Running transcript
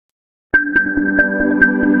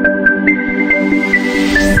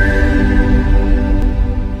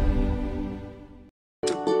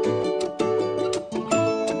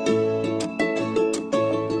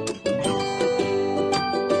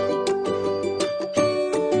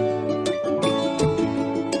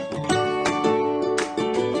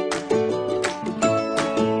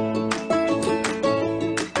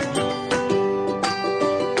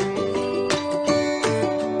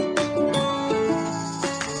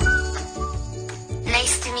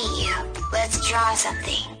draw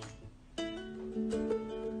something.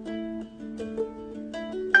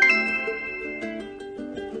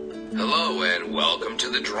 Hello and welcome to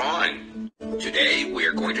the drawing. Today we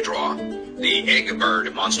are going to draw the egg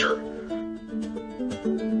bird monster.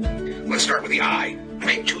 Let's start with the eye.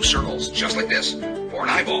 Make 2 circles just like this for an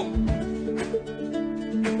eyeball.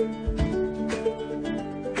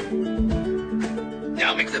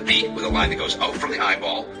 Now make the beak with a line that goes out from the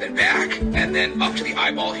eyeball, then back, and then up to the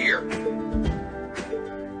eyeball here.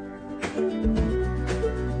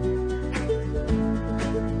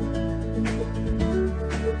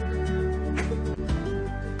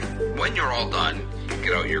 When you're all done,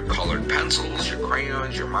 get out your colored pencils, your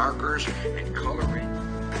crayons, your markers, and color in.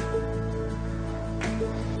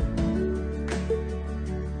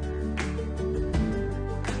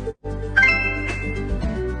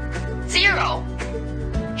 Zero.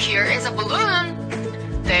 Here is a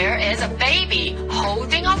balloon. There is a baby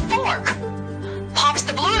holding a fork. Pops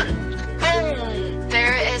the balloon. Boom!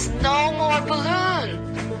 There is no more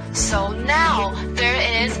balloon. So now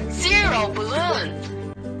there is 0 balloon.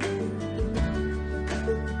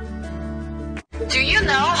 Do you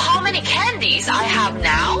know how many candies I have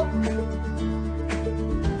now?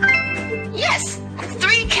 Yes,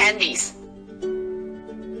 3 candies.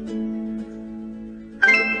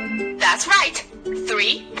 That's right.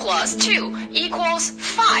 3 plus 2 equals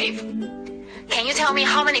 5. Can you tell me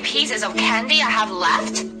how many pieces of candy I have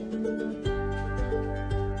left?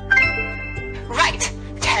 Right.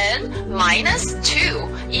 10 minus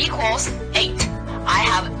 2 equals 8. I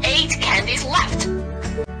have 8 candies left.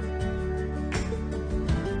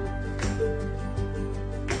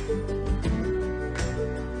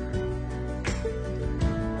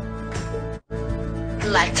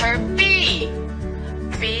 Letter B.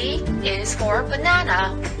 B is for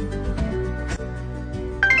banana.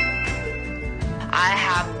 I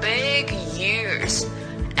have big ears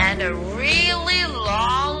and a really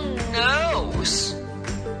long nose.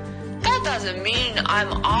 That doesn't mean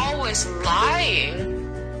I'm always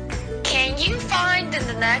lying. Can you find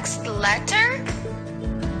the next letter?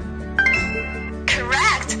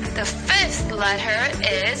 Correct. The 5th letter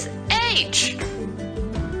is H.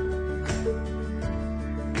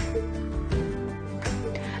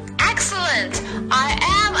 Excellent! I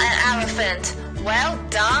am an elephant. Well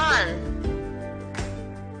done!